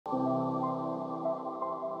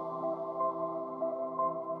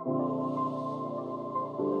Okay,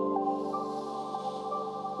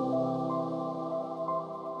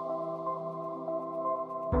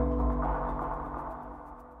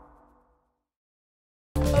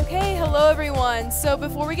 hello everyone. So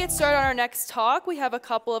before we get started on our next talk, we have a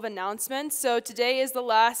couple of announcements. So today is the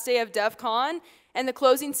last day of Devcon, and the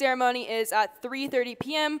closing ceremony is at 3:30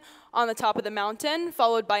 p.m. on the top of the mountain,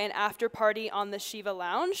 followed by an after party on the Shiva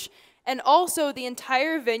Lounge. And also, the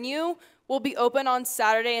entire venue will be open on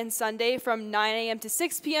Saturday and Sunday from 9 a.m. to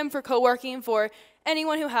 6 p.m. for co-working for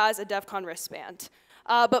anyone who has a Devcon wristband.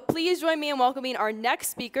 But please join me in welcoming our next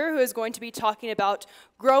speaker, who is going to be talking about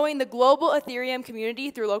growing the global Ethereum community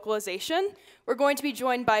through localization. We're going to be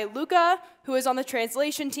joined by Luka, who is on the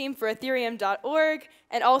translation team for Ethereum.org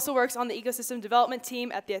and also works on the ecosystem development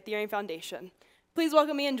team at the Ethereum Foundation. Please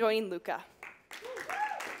welcome me in joining Luka.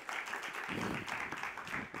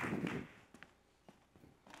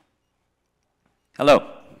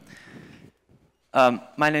 Hello.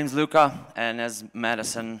 My name's Luka, and as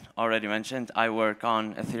Madison already mentioned, I work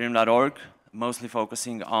on Ethereum.org, mostly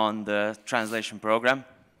focusing on the translation program.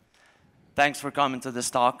 Thanks for coming to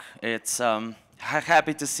this talk. It's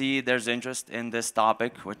happy to see there's interest in this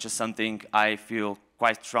topic, which is something I feel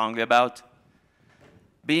quite strongly about.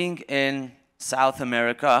 Being in South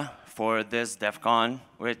America for this Devcon,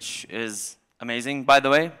 which is amazing, by the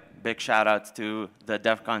way. Big shout out to the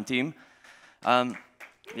Devcon team.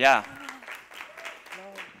 Yeah.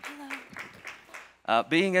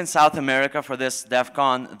 Being in South America for this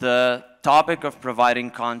Devcon, the topic of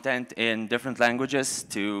providing content in different languages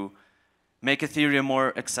to make Ethereum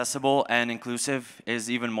more accessible and inclusive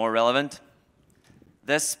is even more relevant.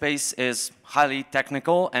 This space is highly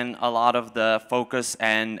technical, and a lot of the focus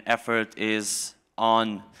and effort is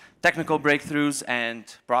on technical breakthroughs and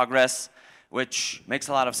progress, which makes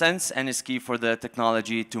a lot of sense and is key for the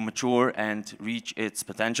technology to mature and reach its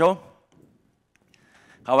potential.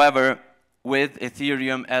 However, with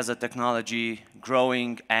Ethereum as a technology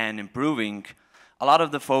growing and improving, a lot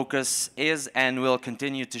of the focus is and will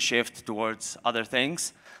continue to shift towards other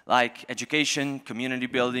things like education, community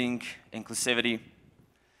building, inclusivity.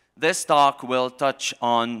 This talk will touch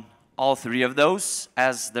on all three of those,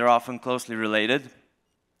 as they're often closely related.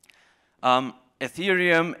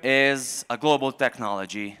 Ethereum is a global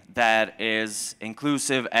technology that is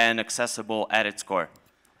inclusive and accessible at its core.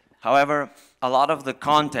 However, a lot of the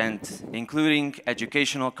content, including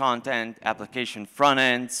educational content, application front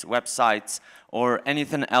ends, websites, or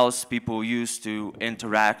anything else people use to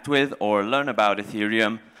interact with or learn about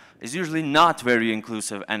Ethereum, is usually not very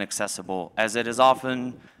inclusive and accessible, as it is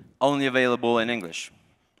often only available in English.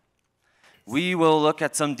 We will look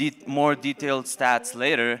at some more detailed stats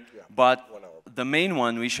later, but the main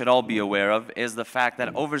one we should all be aware of is the fact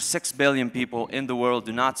that over 6 billion people in the world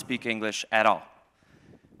do not speak English at all.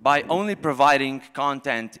 By only providing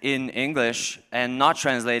content in English and not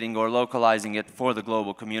translating or localizing it for the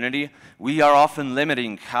global community, we are often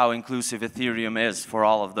limiting how inclusive Ethereum is for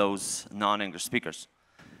all of those non-English speakers.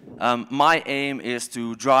 My aim is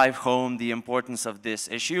to drive home the importance of this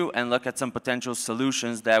issue and look at some potential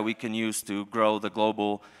solutions that we can use to grow the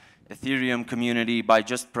global Ethereum community by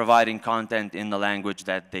just providing content in the language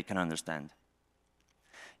that they can understand.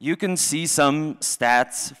 You can see some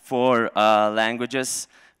stats for languages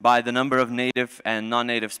by the number of native and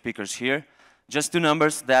non-native speakers here. Just two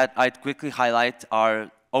numbers that I'd quickly highlight are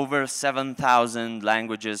over 7,000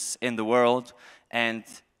 languages in the world and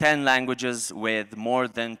 10 languages with more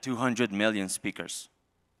than 200 million speakers.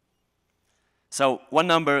 So one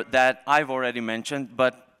number that I've already mentioned,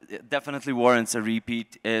 but it definitely warrants a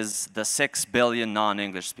repeat, is the 6 billion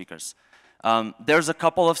non-English speakers. There's a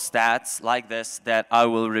couple of stats like this that I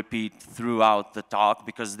will repeat throughout the talk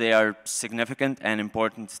because they are significant and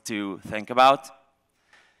important to think about.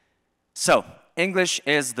 So, English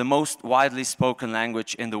is the most widely spoken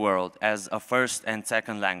language in the world as a first and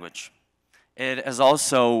second language. It is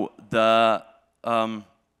also the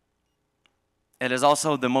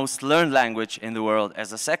most learned language in the world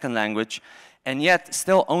as a second language, and yet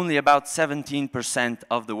still only about 17%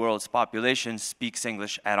 of the world's population speaks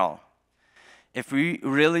English at all. If we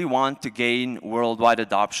really want to gain worldwide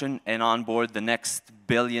adoption and onboard the next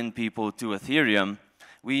billion people to Ethereum,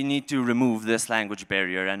 we need to remove this language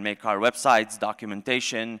barrier and make our websites,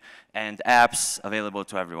 documentation, and apps available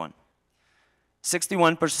to everyone.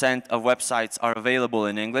 61% of websites are available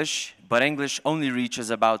in English, but English only reaches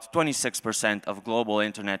about 26% of global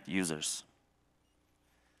internet users.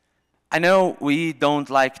 I know we don't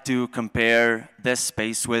like to compare this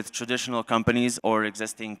space with traditional companies or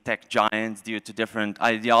existing tech giants due to different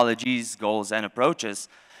ideologies, goals, and approaches,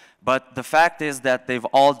 But the fact is that they've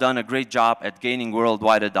all done a great job at gaining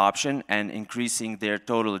worldwide adoption and increasing their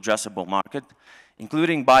total addressable market,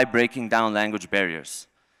 including by breaking down language barriers.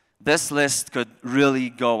 This list could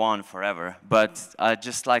really go on forever, but I'd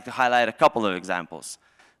just like to highlight a couple of examples.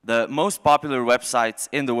 The most popular websites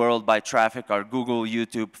in the world by traffic are Google,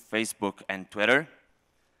 YouTube, Facebook, and Twitter.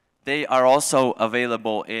 They are also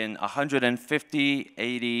available in 150,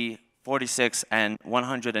 80, 46, and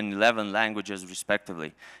 111 languages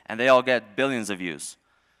respectively, and they all get billions of views.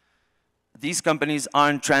 These companies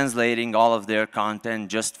aren't translating all of their content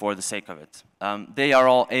just for the sake of it. They are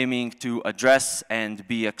all aiming to address and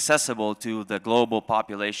be accessible to the global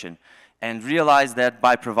population, and realize that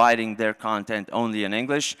by providing their content only in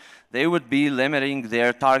English, they would be limiting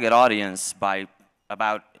their target audience by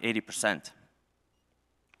about 80%.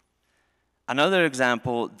 Another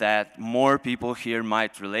example that more people here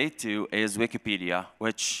might relate to is Wikipedia,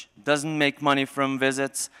 which doesn't make money from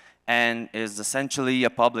visits and is essentially a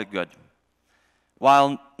public good.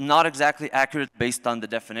 While not exactly accurate based on the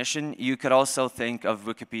definition, you could also think of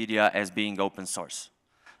Wikipedia as being open source.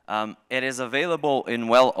 It is available in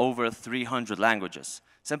well over 300 languages,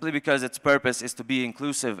 simply because its purpose is to be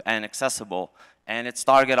inclusive and accessible, and its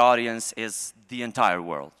target audience is the entire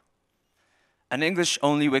world. An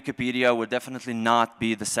English-only Wikipedia would definitely not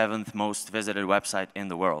be the 7th most visited website in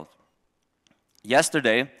the world.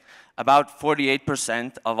 Yesterday, about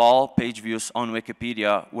 48% of all page views on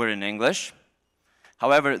Wikipedia were in English.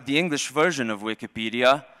 However, the English version of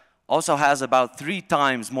Wikipedia also has about 3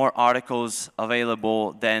 times more articles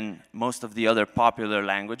available than most of the other popular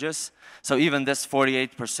languages. So even this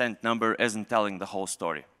 48% number isn't telling the whole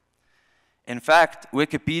story. In fact,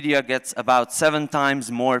 Wikipedia gets about 7 times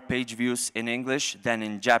more page views in English than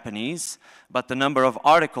in Japanese, but the number of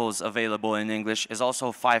articles available in English is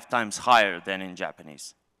also 5 times higher than in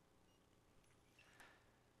Japanese.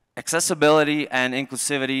 Accessibility and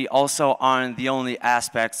inclusivity also aren't the only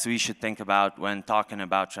aspects we should think about when talking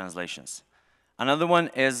about translations. Another one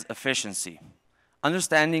is efficiency.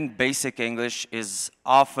 Understanding basic English is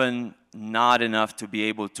often not enough to be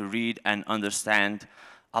able to read and understand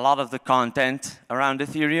a lot of the content around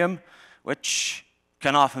Ethereum, which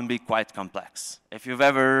can often be quite complex. If you've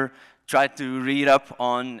ever tried to read up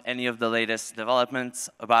on any of the latest developments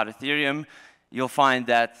about Ethereum, you'll find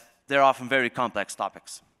that they're often very complex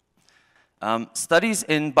topics. Studies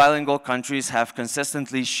in bilingual countries have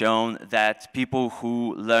consistently shown that people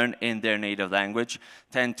who learn in their native language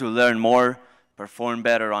tend to learn more, perform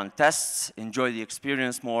better on tests, enjoy the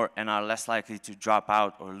experience more, and are less likely to drop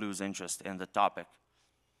out or lose interest in the topic.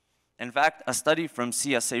 In fact, a study from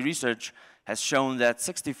CSA Research has shown that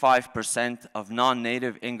 65% of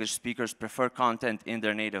non-native English speakers prefer content in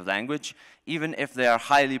their native language, even if they are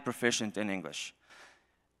highly proficient in English.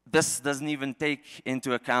 This doesn't even take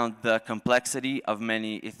into account the complexity of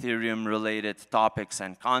many Ethereum-related topics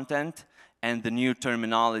and content, and the new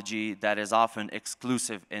terminology that is often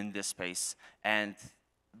exclusive in this space, and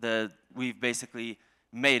we've basically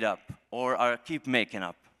made up, or keep making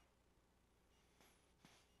up.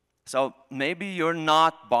 So maybe you're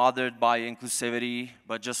not bothered by inclusivity,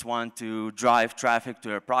 but just want to drive traffic to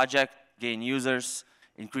your project, gain users,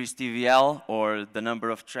 increase TVL, or the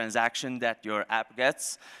number of transactions that your app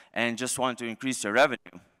gets, and just want to increase your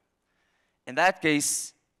revenue. In that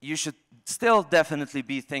case, you should still definitely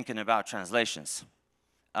be thinking about translations.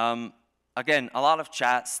 Again, a lot of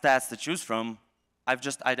stats to choose from. I've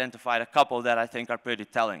just identified a couple that I think are pretty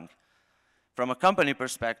telling. From a company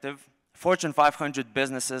perspective, Fortune 500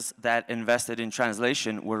 businesses that invested in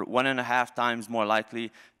translation were 1.5 times more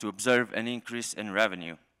likely to observe an increase in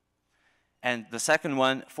revenue. And the second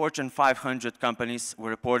one, Fortune 500 companies were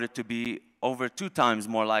reported to be over 2 times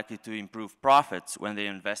more likely to improve profits when they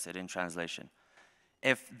invested in translation.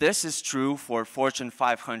 If this is true for Fortune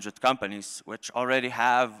 500 companies, which already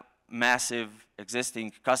have massive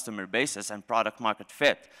existing customer bases and product market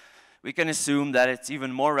fit, we can assume that it's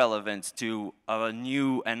even more relevant to a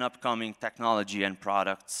new and upcoming technology and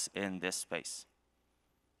products in this space.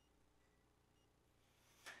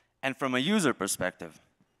 And from a user perspective,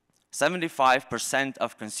 75%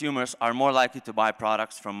 of consumers are more likely to buy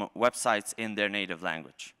products from websites in their native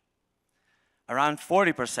language. Around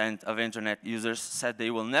 40% of internet users said they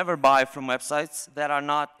will never buy from websites that are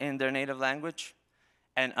not in their native language.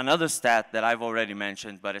 And another stat that I've already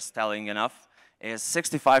mentioned, but is telling enough, is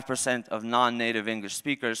 65% of non-native English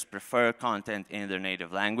speakers prefer content in their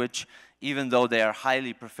native language, even though they are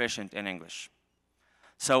highly proficient in English.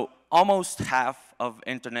 So almost half of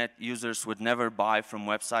internet users would never buy from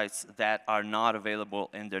websites that are not available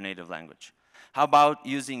in their native language. How about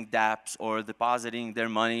using dApps or depositing their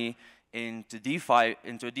money into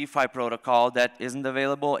a DeFi protocol that isn't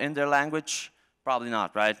available in their language? Probably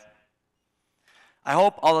not, right? I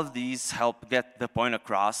hope all of these help get the point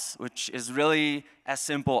across, which is really as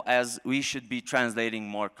simple as we should be translating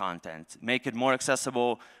more content, make it more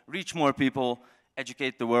accessible, reach more people,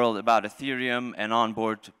 educate the world about Ethereum, and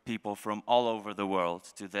onboard people from all over the world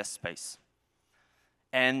to this space.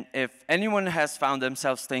 And if anyone has found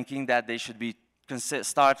themselves thinking that they should be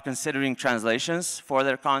start considering translations for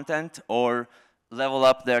their content or level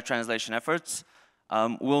up their translation efforts,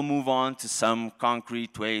 we'll move on to some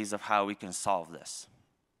concrete ways of how we can solve this.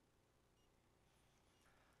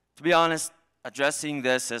 To be honest, addressing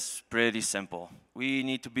this is pretty simple. We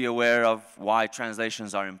need to be aware of why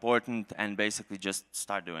translations are important and basically just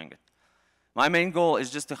start doing it. My main goal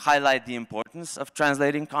is just to highlight the importance of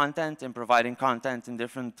translating content and providing content in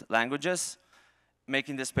different languages,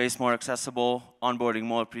 making the space more accessible, onboarding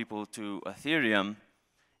more people to Ethereum.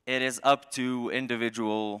 It is up to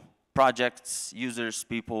individual projects, users,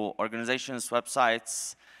 people, organizations,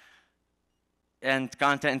 websites, and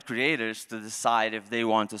content creators to decide if they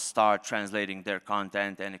want to start translating their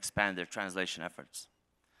content and expand their translation efforts.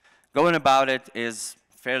 Going about it is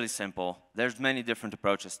fairly simple. There's many different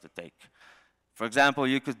approaches to take. For example,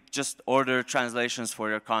 you could just order translations for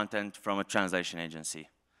your content from a translation agency.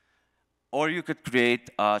 Or you could create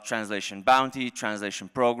a translation bounty, translation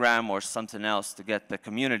program, or something else to get the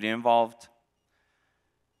community involved.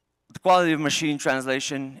 The quality of machine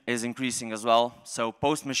translation is increasing as well, so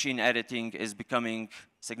post-machine editing is becoming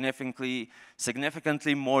significantly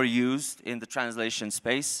more used in the translation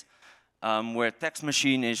space, where text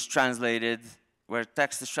is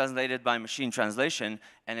translated by machine translation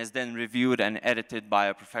and is then reviewed and edited by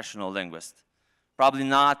a professional linguist. Probably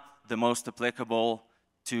not the most applicable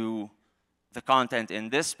to the content in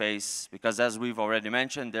this space, because as we've already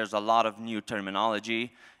mentioned, there's a lot of new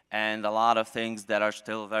terminology and a lot of things that are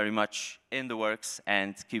still very much in the works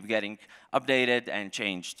and keep getting updated and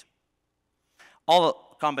changed.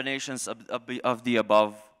 All combinations of the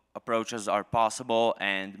above approaches are possible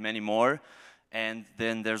and many more. And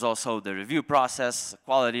then there's also the review process,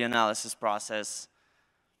 quality analysis process.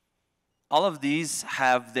 All of these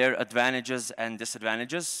have their advantages and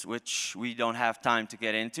disadvantages, which we don't have time to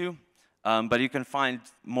get into. But you can find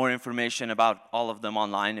more information about all of them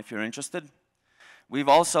online if you're interested. We've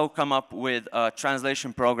also come up with a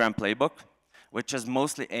translation program playbook, which is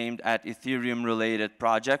mostly aimed at Ethereum-related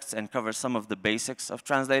projects and covers some of the basics of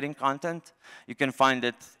translating content. You can find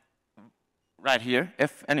it right here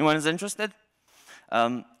if anyone is interested.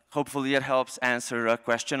 Hopefully it helps answer a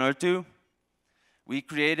question or two. We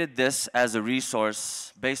created this as a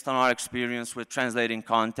resource based on our experience with translating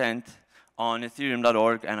content on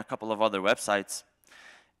ethereum.org and a couple of other websites.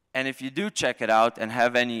 And if you do check it out and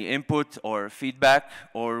have any input or feedback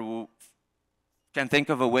or can think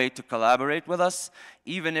of a way to collaborate with us,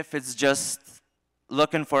 even if it's just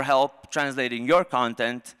looking for help translating your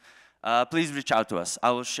content, please reach out to us.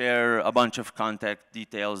 I will share a bunch of contact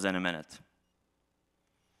details in a minute.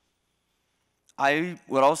 I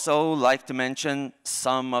would also like to mention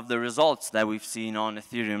some of the results that we've seen on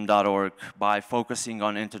ethereum.org by focusing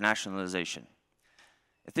on internationalization.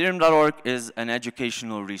 Ethereum.org is an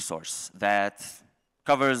educational resource that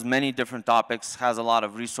covers many different topics, has a lot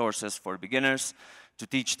of resources for beginners to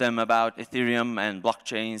teach them about Ethereum and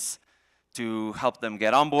blockchains, to help them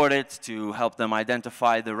get onboarded, to help them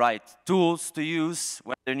identify the right tools to use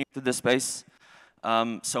when they're new to the space.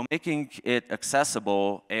 So making it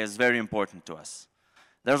accessible is very important to us.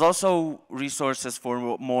 There's also resources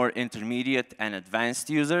for more intermediate and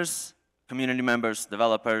advanced users, community members,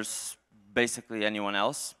 developers, basically anyone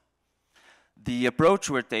else. The approach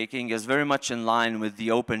we're taking is very much in line with the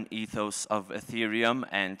open ethos of Ethereum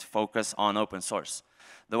and focus on open source.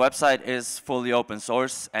 The website is fully open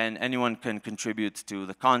source and anyone can contribute to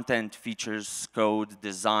the content, features, code,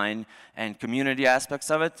 design, and community aspects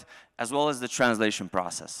of it, as well as the translation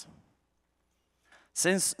process.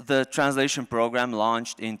 Since the translation program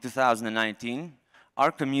launched in 2019,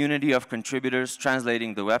 our community of contributors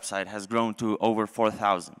translating the website has grown to over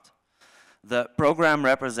 4,000. The program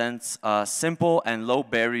represents a simple and low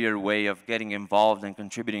barrier way of getting involved and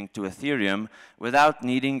contributing to Ethereum without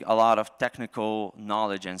needing a lot of technical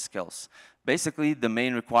knowledge and skills. Basically, the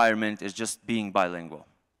main requirement is just being bilingual.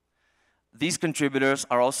 These contributors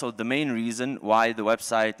are also the main reason why the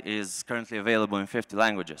website is currently available in 50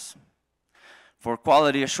 languages. For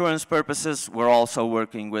quality assurance purposes, we're also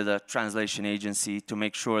working with a translation agency to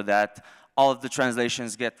make sure that all of the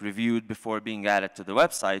translations get reviewed before being added to the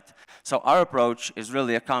website. So our approach is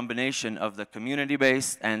really a combination of the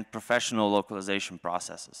community-based and professional localization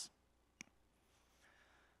processes.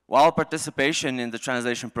 While participation in the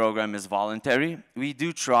translation program is voluntary, we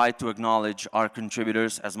do try to acknowledge our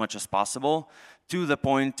contributors as much as possible, to the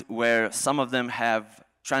point where some of them have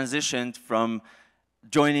transitioned from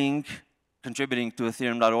contributing to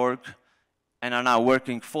Ethereum.org, and are now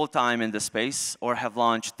working full-time in the space or have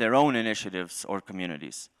launched their own initiatives or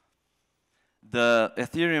communities. The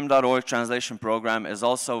Ethereum.org translation program is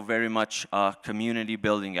also very much a community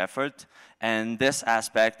building effort, and this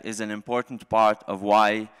aspect is an important part of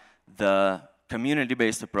why the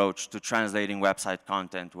community-based approach to translating website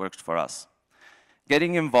content works for us.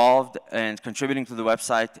 Getting involved and contributing to the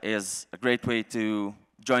website is a great way to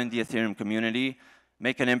join the Ethereum community,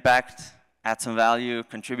 make an impact, add some value,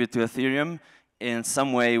 contribute to Ethereum in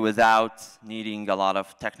some way without needing a lot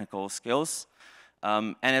of technical skills,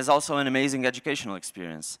 and is also an amazing educational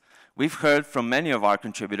experience. We've heard from many of our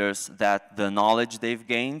contributors that the knowledge they've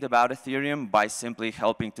gained about Ethereum by simply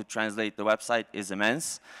helping to translate the website is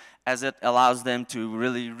immense, as it allows them to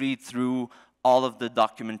really read through all of the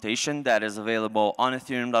documentation that is available on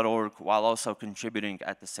Ethereum.org while also contributing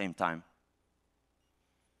at the same time.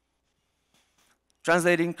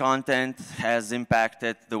 Translating content has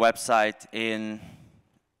impacted the website in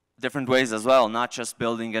different ways as well, not just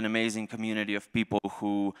building an amazing community of people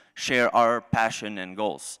who share our passion and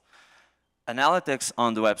goals. Analytics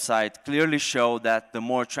on the website clearly show that the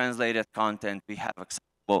more translated content we have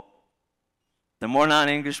accessible, the more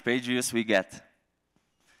non-English page views we get.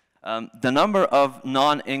 The number of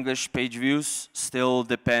non-English page views still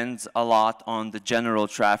depends a lot on the general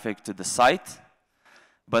traffic to the site,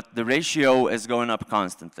 but the ratio is going up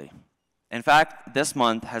constantly. In fact, this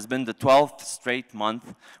month has been the 12th straight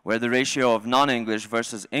month where the ratio of non-English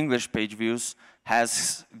versus English page views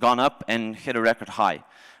has gone up and hit a record high,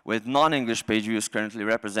 with non-English page views currently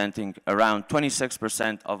representing around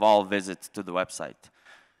 26% of all visits to the website.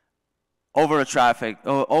 Over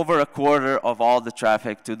a quarter of all the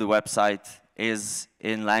traffic to the website is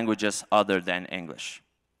in languages other than English.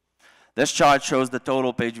 This chart shows the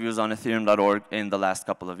total page views on Ethereum.org in the last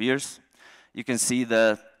couple of years. You can see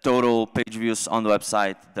the total page views on the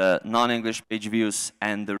website, the non-English page views,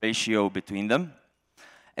 and the ratio between them.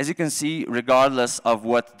 As you can see, regardless of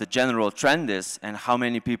what the general trend is and how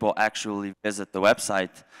many people actually visit the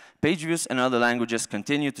website, page views in other languages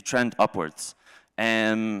continue to trend upwards,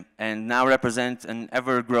 and now represent an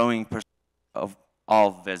ever-growing percentage of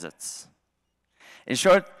all visits. In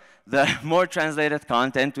short, the more translated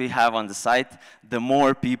content we have on the site, the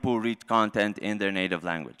more people read content in their native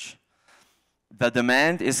language. The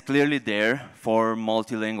demand is clearly there for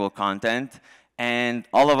multilingual content, and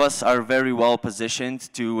all of us are very well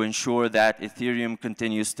positioned to ensure that Ethereum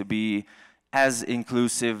continues to be as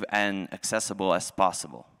inclusive and accessible as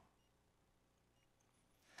possible.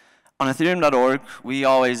 On Ethereum.org, we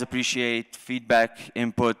always appreciate feedback,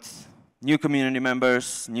 input, new community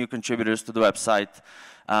members, new contributors to the website.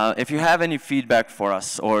 If you have any feedback for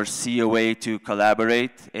us or see a way to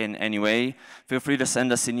collaborate in any way, feel free to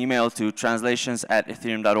send us an email to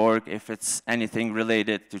translations@ethereum.org if it's anything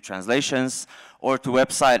related to translations, or to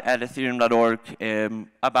website@ethereum.org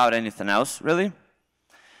about anything else, really.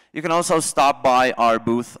 You can also stop by our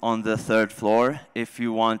booth on the 3rd floor if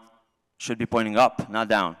you want. Should be pointing up, not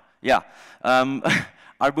down. Yeah.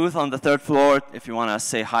 Our booth on the 3rd floor, if you want to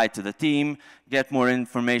say hi to the team, get more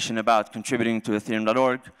information about contributing to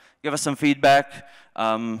Ethereum.org, give us some feedback,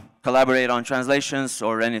 collaborate on translations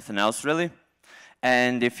or anything else, really.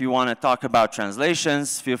 And if you want to talk about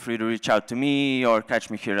translations, feel free to reach out to me or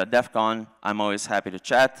catch me here at Devcon. I'm always happy to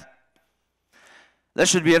chat. That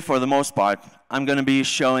should be it for the most part. I'm going to be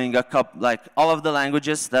showing all of the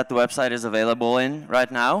languages that the website is available in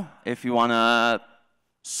right now. If you want to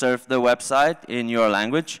surf the website in your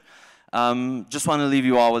language. Just want to leave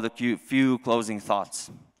you all with a few closing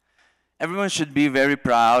thoughts. Everyone should be very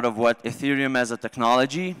proud of what Ethereum as a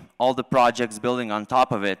technology, all the projects building on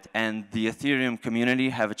top of it, and the Ethereum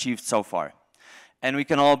community have achieved so far. And we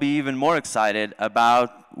can all be even more excited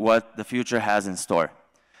about what the future has in store.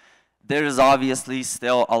 There is obviously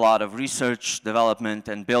still a lot of research, development,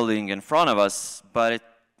 and building in front of us, but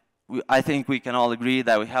I think we can all agree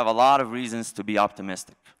that we have a lot of reasons to be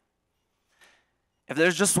optimistic. If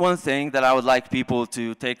there's just one thing that I would like people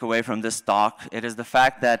to take away from this talk, it is the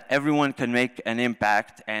fact that everyone can make an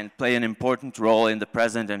impact and play an important role in the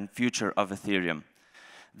present and future of Ethereum.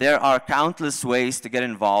 There are countless ways to get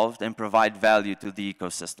involved and provide value to the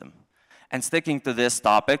ecosystem. And sticking to this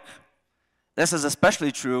topic, this is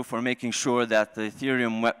especially true for making sure that the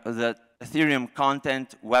Ethereum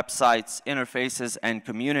content, websites, interfaces, and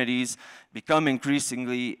communities become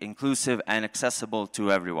increasingly inclusive and accessible to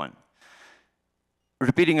everyone.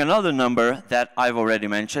 repeating another number that I've already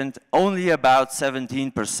mentioned, only about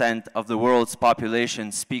 17% of the world's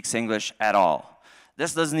population speaks English at all.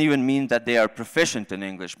 This doesn't even mean that they are proficient in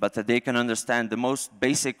English, but that they can understand the most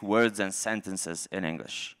basic words and sentences in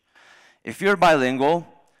English. If you're bilingual,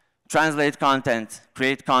 translate content,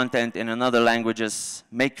 create content in another languages,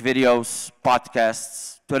 make videos,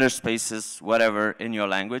 podcasts, Twitter spaces, whatever in your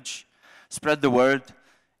language, spread the word,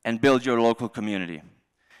 and build your local community.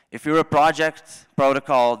 If you're a project,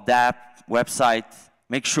 protocol, dApp, website,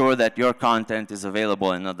 make sure that your content is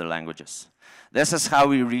available in other languages. This is how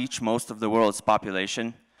we reach most of the world's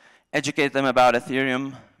population. Educate them about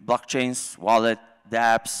Ethereum, blockchains, wallet,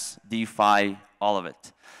 dApps, DeFi, all of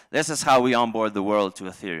it. This is how we onboard the world to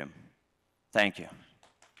Ethereum. Thank you.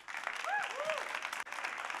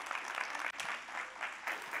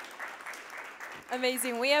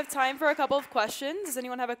 Amazing. We have time for a couple of questions. Does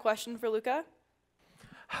anyone have a question for Luka?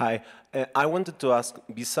 Hi. I wanted to ask,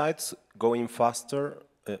 besides going faster,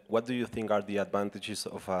 what do you think are the advantages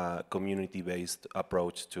of a community-based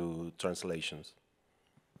approach to translations?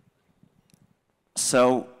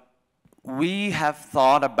 So we have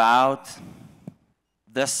thought about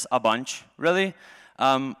this a bunch, really.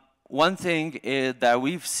 One thing that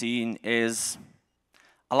we've seen is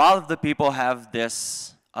a lot of the people have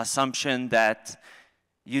this assumption that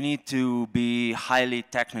you need to be highly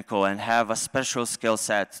technical and have a special skill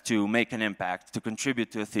set to make an impact, to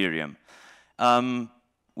contribute to Ethereum.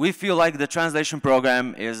 We feel like the translation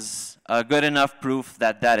program is a good enough proof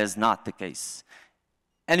that that is not the case.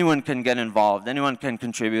 Anyone can get involved, anyone can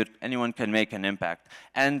contribute, anyone can make an impact.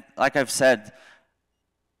 And like I've said,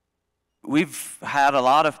 we've had a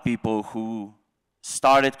lot of people who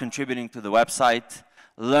started contributing to the website,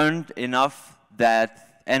 learned enough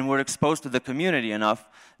that, and were exposed to the community enough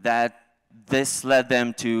that this led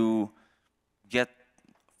them to get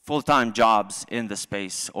full-time jobs in the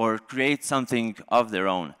space or create something of their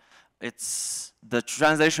own. It's the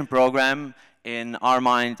translation program, in our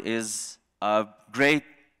mind, is a great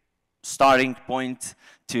starting point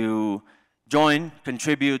to join,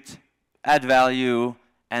 contribute, add value,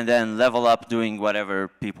 and then level up doing whatever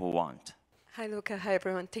people want. Hi, Luka. Hi,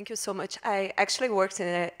 everyone. Thank you so much. I actually worked in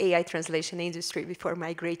the AI translation industry before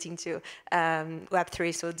migrating to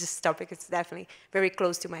Web3, so this topic is definitely very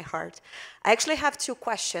close to my heart. I actually have two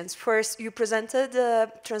questions. First, you presented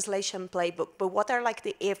the translation playbook, but what are like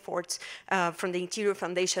the efforts from the Ethereum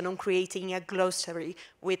Foundation on creating a glossary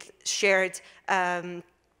with shared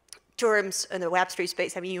terms in the Web3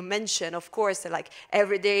 space? I mean, you mentioned, of course, that like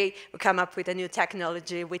every day we come up with a new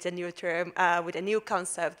technology, with a new term, with a new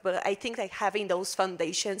concept. But I think like having those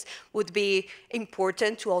foundations would be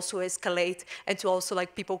important to also escalate and to also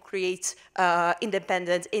like people create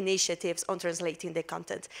independent initiatives on translating the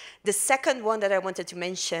content. The second one that I wanted to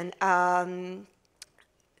mention,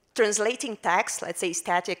 translating text, let's say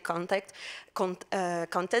static content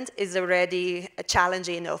is already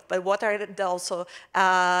challenging enough, but what are the also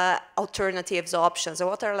alternatives, options, or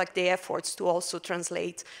what are like the efforts to also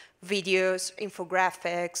translate videos,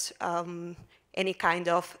 infographics, any kind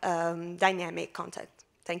of dynamic content?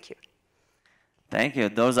 Thank you. Thank you.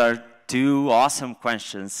 Those are two awesome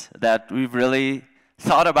questions that we've really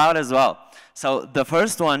thought about as well. So the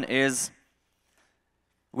first one is,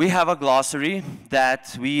 we have a glossary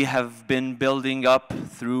that we have been building up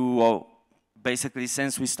through basically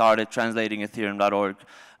since we started translating Ethereum.org.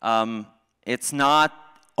 It's not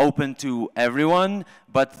open to everyone,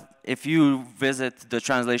 but if you visit the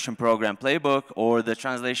translation program playbook or the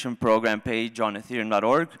translation program page on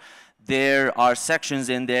Ethereum.org, there are sections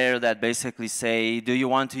in there that basically say, do you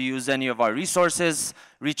want to use any of our resources?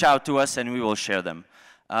 Reach out to us and we will share them.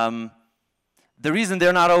 The reason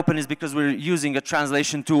they're not open is because we're using a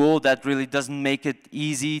translation tool that really doesn't make it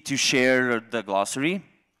easy to share the glossary.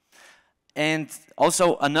 And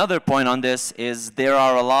also another point on this is there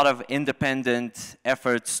are a lot of independent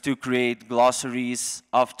efforts to create glossaries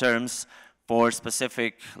of terms for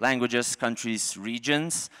specific languages, countries,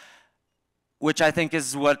 regions, which I think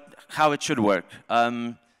is how it should work.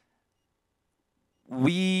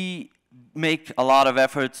 We make a lot of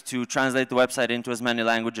effort to translate the website into as many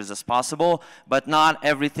languages as possible, but not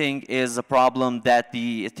everything is a problem that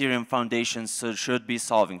the Ethereum Foundation should be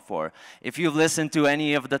solving for. If you've listened to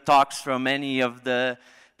any of the talks from any of the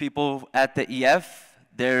people at the EF,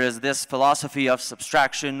 there is this philosophy of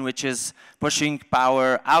subtraction, which is pushing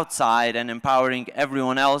power outside and empowering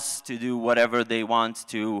everyone else to do whatever they want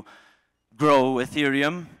to grow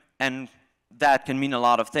Ethereum. And that can mean a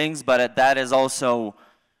lot of things, but that is also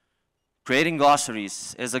creating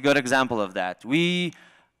glossaries is a good example of that. We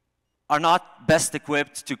are not best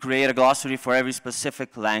equipped to create a glossary for every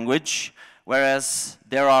specific language. whereas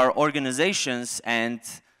there are organizations and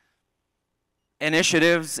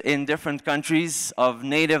initiatives in different countries of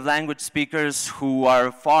native language speakers who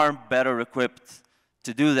are far better equipped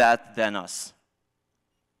to do that than us.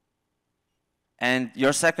 And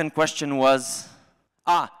your second question was,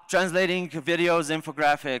 translating videos,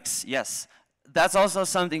 infographics, yes. That's also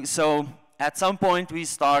something, so at some point we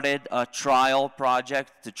started a trial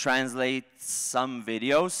project to translate some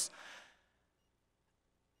videos.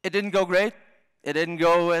 It didn't go great. It didn't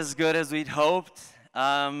go as good as we'd hoped.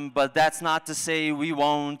 But that's not to say we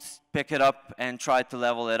won't pick it up and try to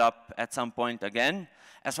level it up at some point again.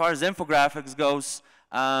 As far as infographics goes,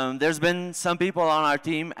 there's been some people on our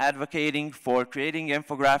team advocating for creating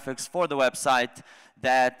infographics for the website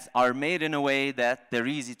that are made in a way that they're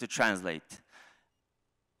easy to translate.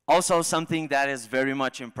 Also something that is very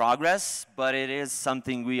much in progress, but it is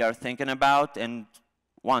something we are thinking about and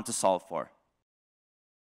want to solve for.